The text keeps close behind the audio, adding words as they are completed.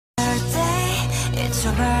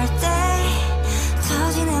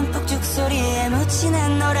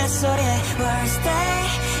노랫소리에 worst day,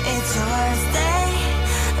 it's a worst day.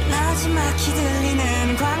 나지막히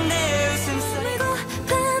들리는 광대의 웃음소리.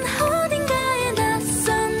 고픈 어딘가에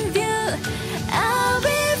낯선 view, I'll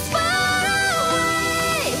be far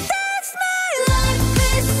away. That's my life,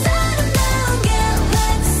 this 아름다운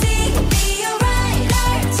galaxy. Be alright, 날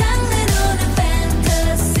장르로는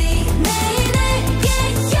fantasy. 매일 내게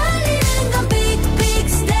열리는 건 big big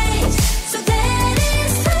stage. So that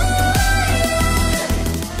is who I am.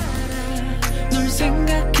 널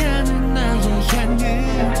생각하는 나의 향을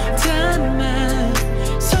담아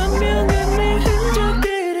선명한 내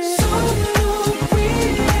흔적들을 손톱 위에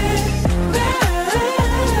날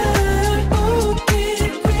옷깃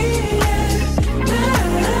위에 날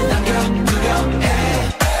남겨 두려해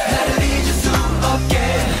나를 잊을 수 없게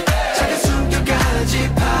작은 숨결까지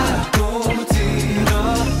파고들어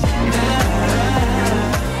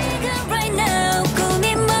지금 right now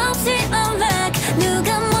꾸밈없이 unlock.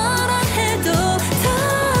 누가 뭐라 해도 더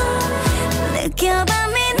느껴봐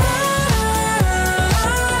me now.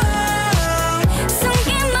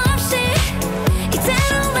 숨김없이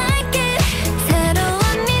이대로 like it. 새로운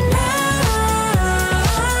me now.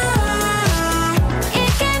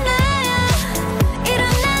 이게 나야 이런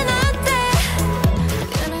난 어때.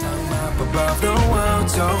 Up above the world,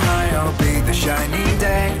 so high, I'll be the shining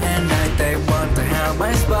day and night. They wonder how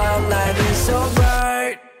my spotlight is so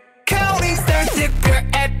bright. Counting stars, if you're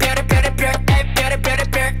at better, better, better, at better, better,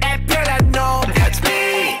 better, at better, I know that's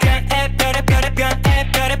me. At better, better, better,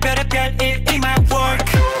 at better, better, better, it ain't my work.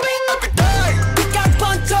 Every day, 빛깔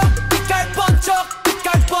번쩍, 빛깔 번쩍,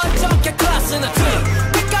 빛깔 번쩍, 야 클래스는 twin.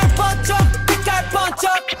 빛깔 번쩍, 빛깔 번쩍,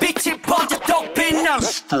 빛이 번쩍 또 빛나.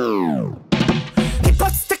 힙합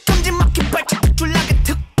스택 금지 막힌 발짝 줄라게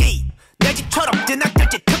특기 내 집처럼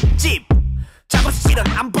드나들지 특집 작업실은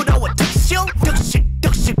안 부러워 특실 득실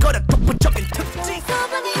득실 거려 독보적인 특징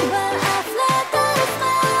소문이 와 I fly the sky.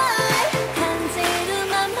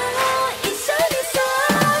 한지름한 말로 인션 있어.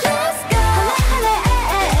 Let's go. 할래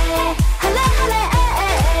할래 할래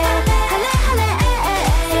할래 할래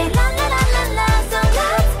라라라라라. So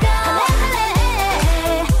let's go.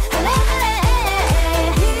 할래 할래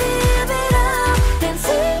Give it up. Dance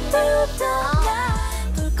it up.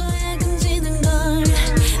 볼 거야 금지는 걸.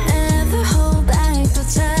 Never hold back. 또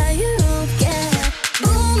자유롭게.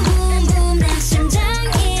 Boom boom boom. 내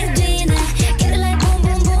심장이 뛰네. Get it like boom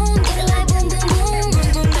boom boom. Get it like boom boom boom.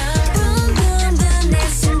 Boom boom boom. 내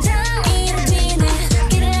심장이 뛰네.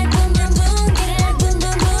 Get it like boom boom boom. Get it like boom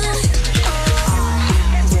boom boom.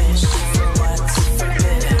 Wish for what's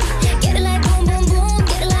forbidden. Get it like boom boom boom.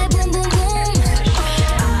 Get it like boom boom boom.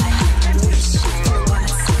 I wish for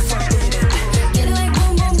what's forbidden. Get it like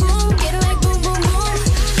boom boom boom. Get it like boom boom boom.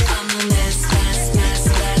 I'm a mess, mess, mess,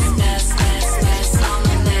 mess, mess, mess, mess. I'm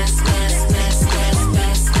a mess, mess, mess, mess,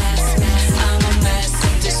 mess, mess, mess. I'm a mess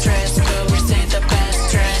of distress, but we say the best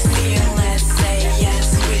dress. Yeah, let's say yes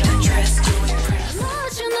with a dress to impress.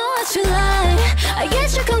 Know what you like. I guess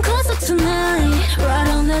you come closer tonight. Right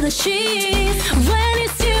under the sheets. When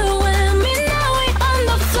it's you and me, now we on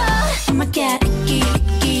the floor. I'ma get icky,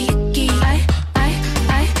 icky, icky. I.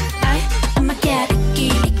 I'ma get icky,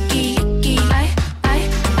 icky, icky. I.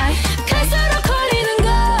 갈수록 걸리는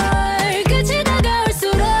걸. 끝이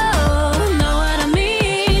다가올수록 know what I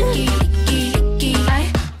mean. Icky, icky, icky.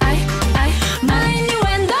 I. Mind you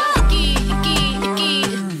and the icky, icky, icky.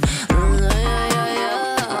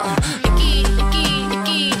 Icky, icky,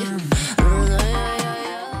 icky.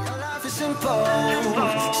 Life is simple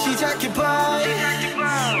시작해봐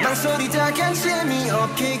망설이 다 간침이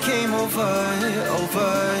없게 game over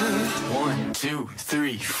over 1, 2,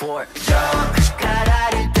 3, 4 좀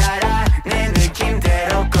가라리 따라 내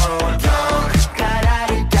느낌대로 go 좀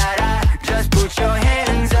가라리 따라 just put your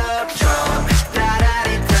hands up 좀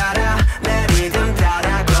따라리 따라 내 리듬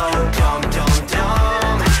따라 go 좀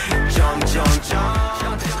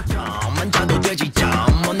만져도 되지 좀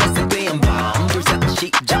못났을 때한 밤 둘셋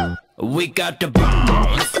시작 We got the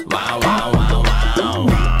bounce wow wow wow wow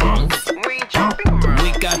bounce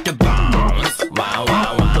We got the bounce wow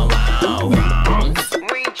wow wow wow bounce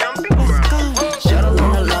We jumping around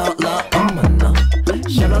Sha-la-la-la-la 엄마 너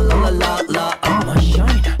Sha-la-la-la-la 엄마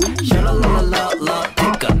shine Sha-la-la-la-la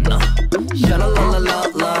티가 나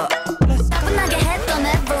Sha-la-la-la-la 따분하게 했던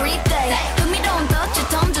everyday 흥미로운 덫을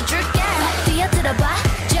던져줄게 뛰어들어봐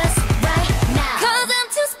just right now Cause I'm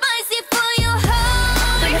too spicy for your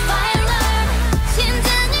heart Bring the fire alarm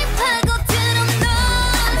심장이 파고드는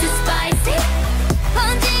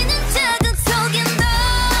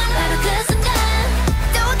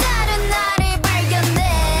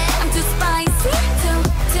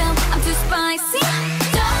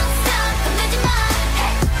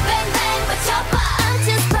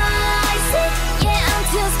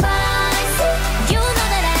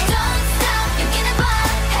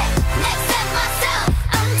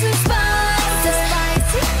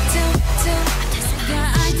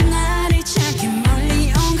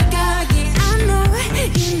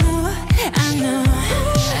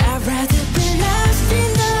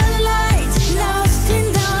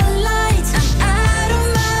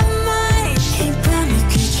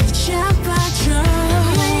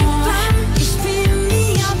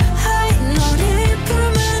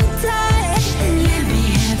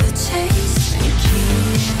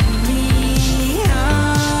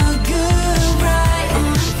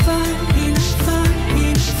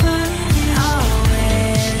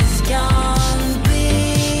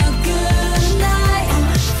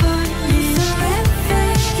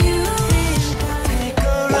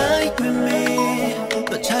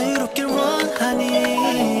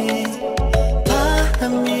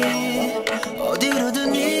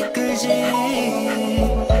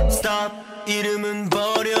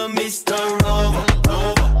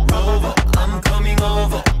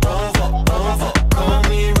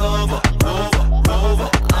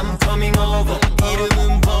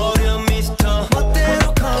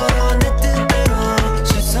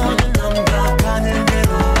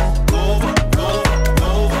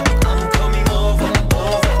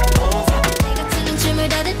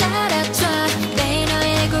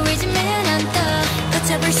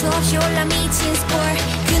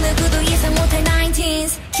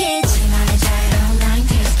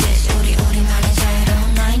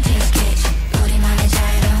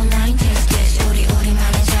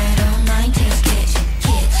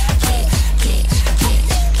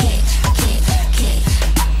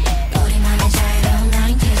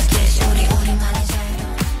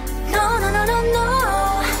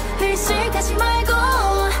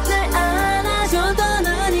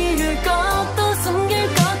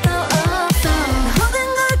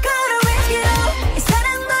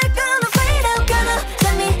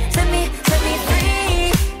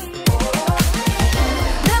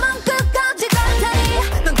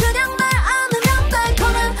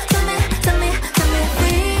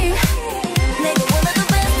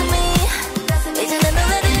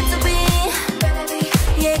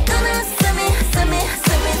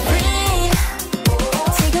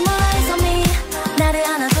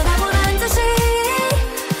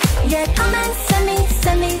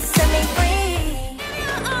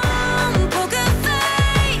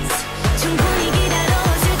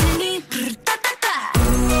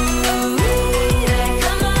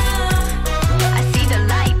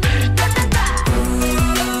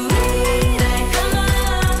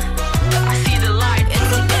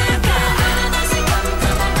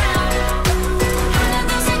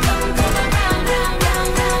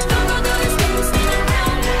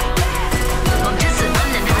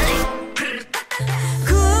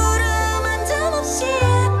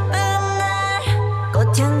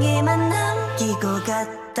끼고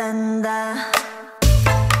갔단다.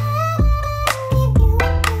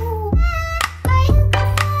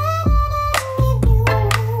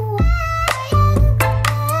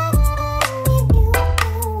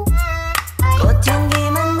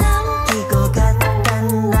 꽃향기만 남기고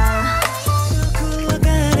갔단다.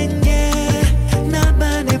 구워가는 게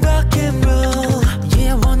나만의 rock'n'roll.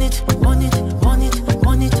 Yeah, want it, want it, want it,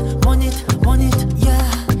 want it, want it, want it. Yeah,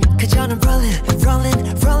 그저는 rolling, rolling,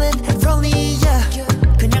 rolling, rolling. Yeah,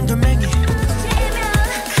 그냥 돌멩이.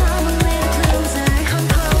 Come a little closer, come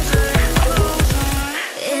closer,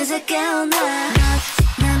 closer. Is it girl now?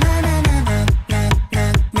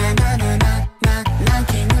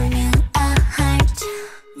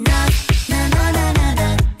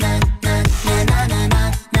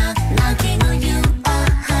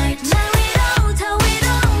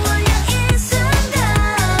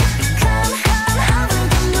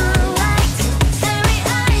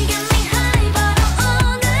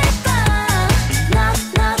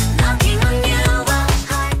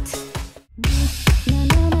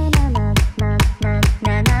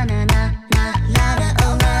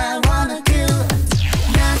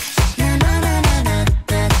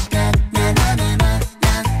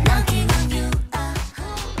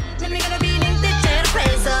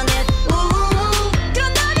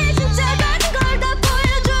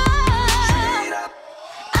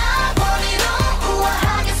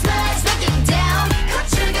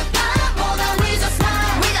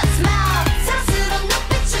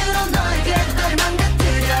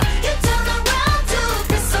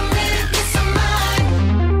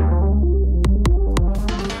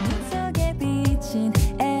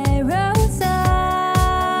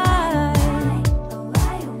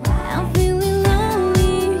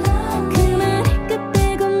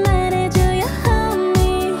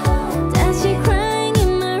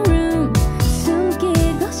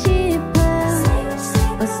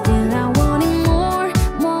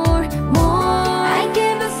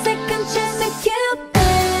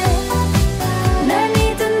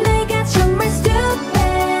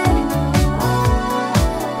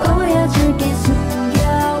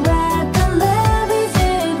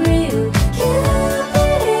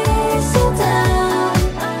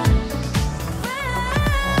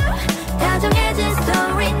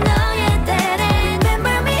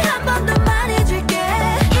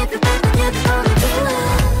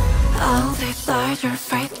 Your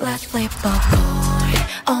fight, let's flip a coin.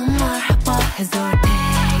 엄마 아빠 해도 돼.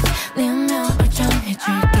 네 명을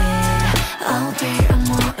정해줄게. All day I'm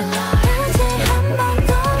more alive. 이제 한 번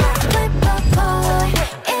더 let's flip a coin.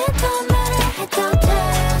 It don't matter 해도 돼.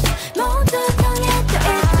 모두 정해져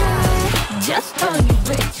이제. Just for you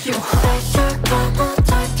with you. Pressure bubble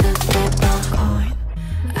time to flip a coin.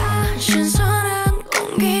 신선한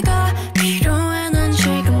공기가 필요해. 난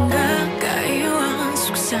지금 가까이 와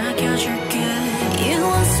속삭여줄게. You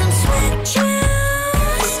want some sweet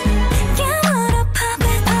juice? You wanna pop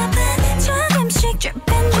it, pop it. 조금씩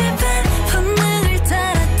drippin', drippin'. 본능을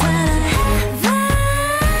따라 따라 heaven.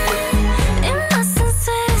 입맛은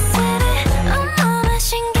sweet, sweet. 온몸의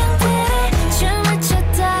신경들이 춤을 춰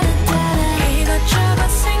따라 따라. 이것저것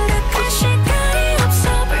생각할 시간이 없어.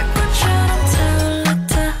 불꽃처럼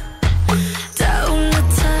타올랐다,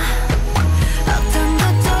 타올랐다. 어떤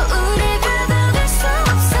것도 우리가 막을 수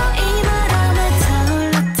없어. 이 바람에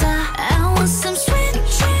I want some sweet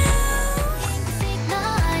juice. 널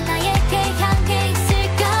나에게 향해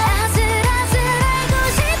있을까? 아슬아슬하고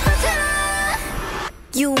싶어져.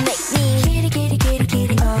 You make me kitty kitty kitty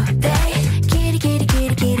kitty all day. Kitty kitty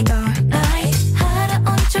kitty kitty all night. 하루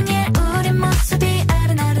온종일 우리 모습이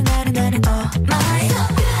아른아른아른아른 all night. So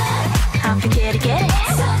good. I'm kitty kitty.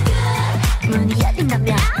 So good. 문이 열린다면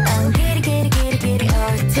I'm kitty kitty kitty kitty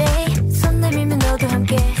all day. 손 내밀면 너도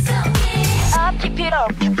함께. So good. Up, keep it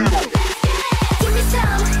up. Give me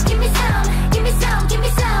some, give me some, give me some, give me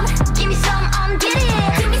some, give me some, I'm getting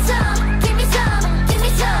it. Give me some, give me some, give me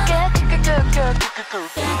some.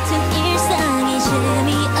 같은 일상이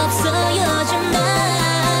재미없어 요즘은.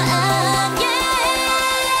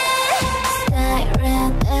 Stay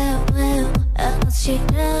right there,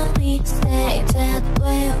 어지러움이 stay that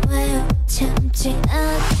way, 참지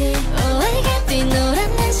않게. 우리가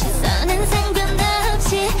뛰노란 내 시선은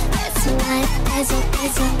상관없이. That's life, that's it,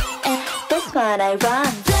 that's it. That's what I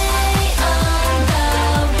run. Play on the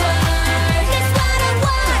world. That's what I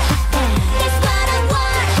want. That's what I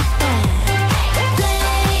want.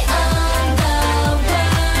 Play on the world.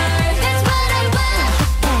 That's what I want.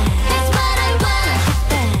 That's what I want.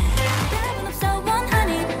 답은 없어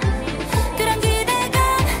원하니 그런 기대가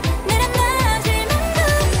내려놔질 맘도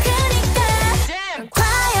크니까.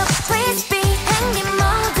 Quiet, please be 행님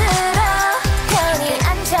모드로.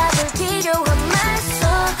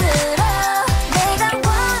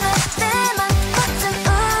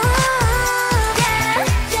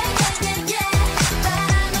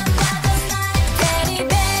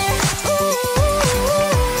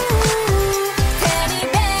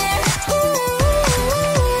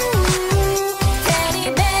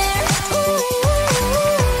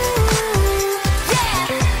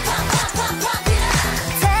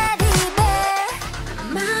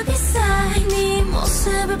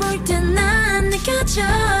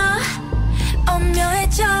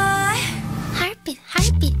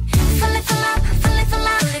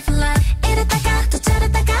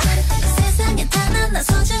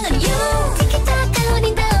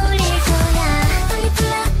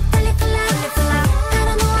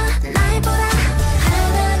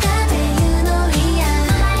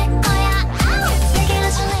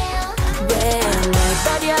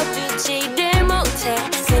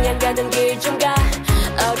 가던 길 좀 가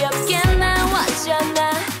어렵게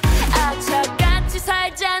나왔잖아 악착같이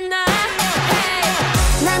살잖아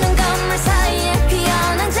hey. 나는 건물 사이에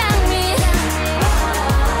피어난 장미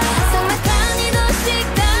삭막한 이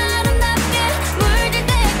도시가 아름답게 물들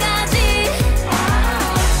때까지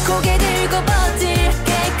고개 들고 버틸게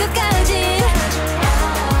끝까지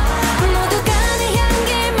모두가 내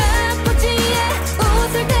향기 맛보지에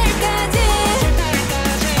웃을 때까지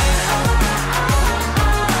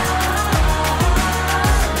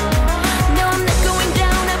No, I'm not going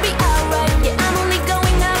down, I'll be alright. Yeah, I'm only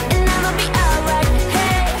going up and I'ma be alright.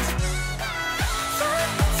 Hey.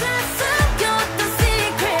 got the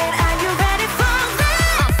secret. Are you ready for this?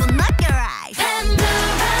 Open up your eyes.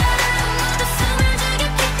 Pandora, 모두 숨을 죽여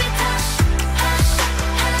keep it hush, hush,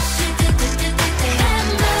 hush.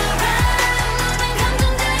 Pandora, 모든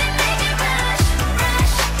감정들이 make it rush,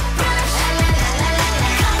 rush, rush.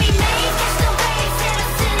 Call me Maeve, catch the wave, 새로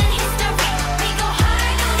쓰는 history. We go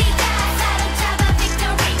hard, 우리가 사로잡아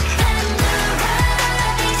victory. Pandora,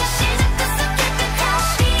 이제 시작됐어 keep it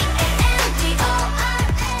hush.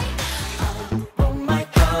 P-A-N-D-O-R-A. Oh my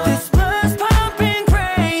god, this blood's pumping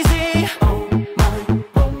crazy.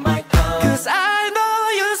 Oh my god, 'cause I know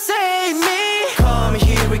you save me. Come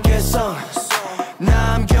here 있겠어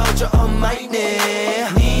남겨줘 on my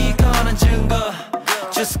name. 네거는 증거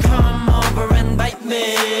just come over and bite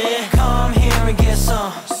me. Come here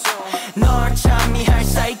있겠어 널 참미할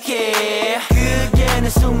사이게 그게 내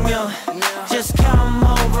숙명 just come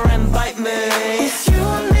over and bite me. It's you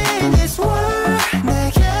and me in this world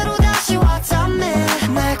내게로 다시 왔다며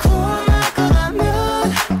날 구원할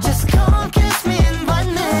거라면 just come kiss me and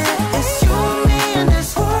bite me. It's you and me in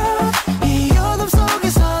this world 이 어둠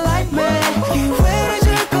속에서 light me 기회를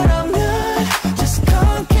줄 거라면 just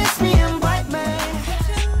come kiss me and bite me.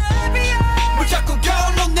 뭘 자꾸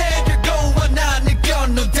겨눠 내려고 원하 느껴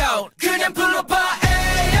no doubt 그냥 불러봐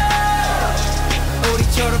에요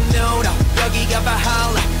우리처럼 놀아 여기가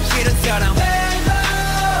바할라 싫은 사람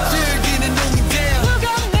즐기는 놈인데 누가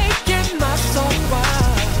내게 맞서봐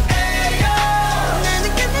에요 나는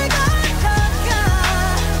그네가 다가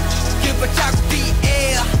그 발자국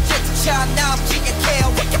뒤에 제트차 나오지 않게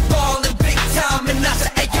We can ball in big time and I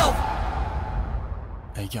say 에요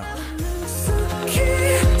에요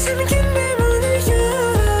재밌게 내 문을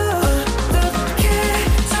열어 어떻게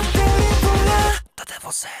답변이 몰라 The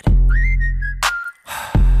devil said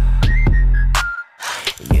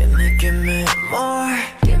give me more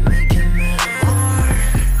give me more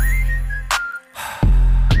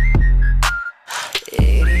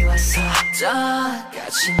이리 와서 더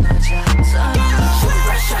같이 놀자 Sugar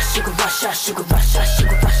Russia, sugar Russia, sugar Russia,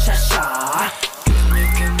 sugar Russia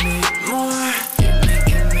give me more give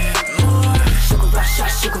me more Sugar Russia,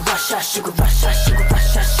 sugar Russia, sugar Russia, sugar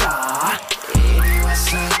Russia, sugar 이리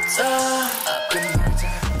와서 더 놀자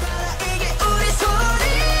이게 우리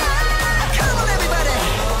소리야 Come on everybody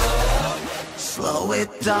Slow it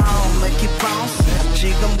down, make it bounce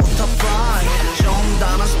지금부터 fly 좀 더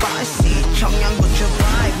spicy 청양고추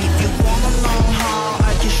vibe If you wanna know how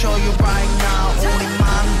I can show you right now 우리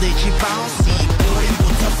만들지 bouncy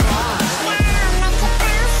우리부터 fly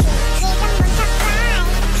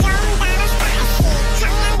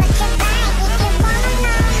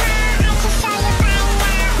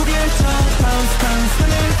고개를 쳐 bounce bounce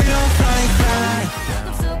손을 들어 fly fly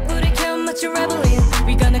속 불을 켜 맞춰 reveling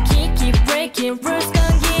We gonna keep breaking rules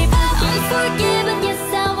gonna give Unforgiven yes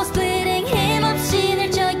I was bleeding 힘없이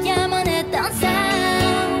늘 져야만 했던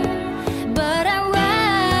sound But I'm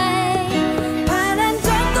right 바란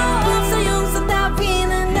적도 없어 용서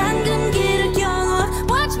따위는 안 둔 길을 겨누어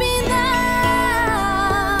Watch me now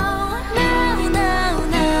Now now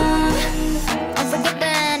now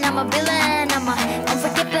Unforgiven I'm a villain I'm a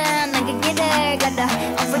unforgiven 난 그 길을 가다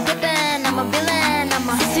Unforgiven I'm a villain I'm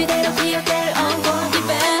a 실수대로 기억대로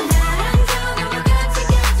unforgiven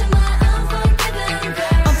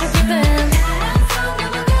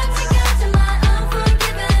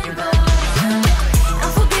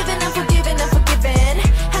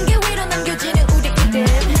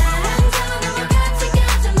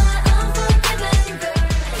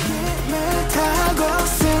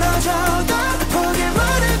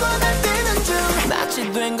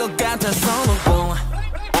마치 된 것 같아서 놓고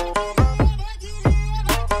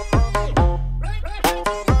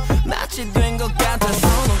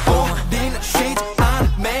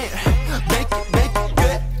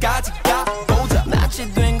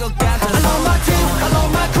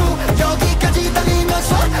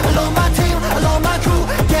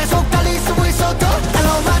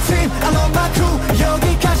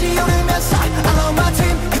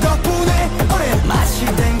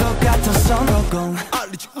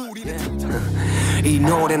이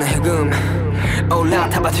노래는 흑음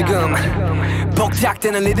올라타봐 지금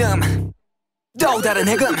복작되는 리듬 또 다른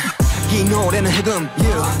흑음 이 노래는 흑음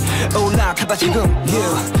yeah. 올라타봐 지금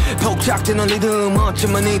yeah. 복작되는 리듬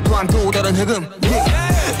어쩌면 이 또한 또 다른 흑음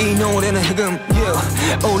yeah. 이 노래는 흑음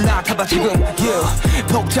yeah. 올라타봐 지금 yeah.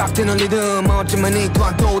 복작되는 리듬 어쩌면 이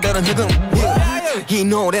또한 또 다른 흑음 yeah. 이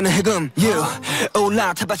노래는 흑음 yeah.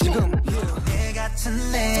 올라타봐 지금 내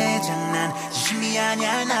같은 내 장난 진심이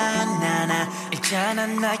아냐 나나나 있잖아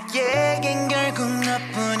나에겐 결국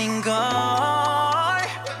너뿐인걸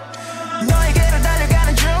너에게로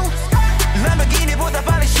달려가는 중 람보르기니보다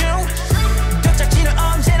빨리 슝 도착지는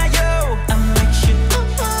언제나 you I'm with you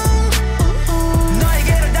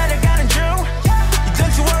너에게로 달려가는 중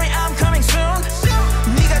Don't you worry I'm coming soon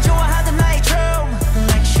네가 좋아하던 나의 춤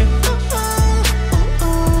Like you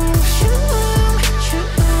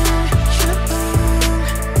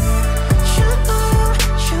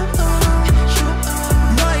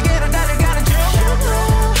너에게로 달려가는 중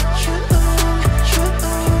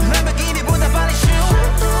람보르기니보다 빨리 슝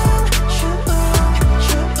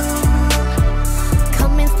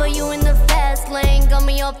Coming for you in the fast lane. Got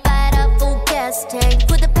me all fired up, full gas tank.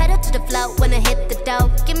 Put the pedal to the floor when I hit the door.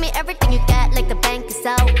 Give me everything you got, like the bank is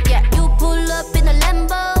out. Yeah, you pull up in a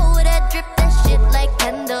Lambo, that drip, that shit like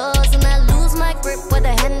candles, and I lose my grip with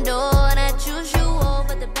the handle.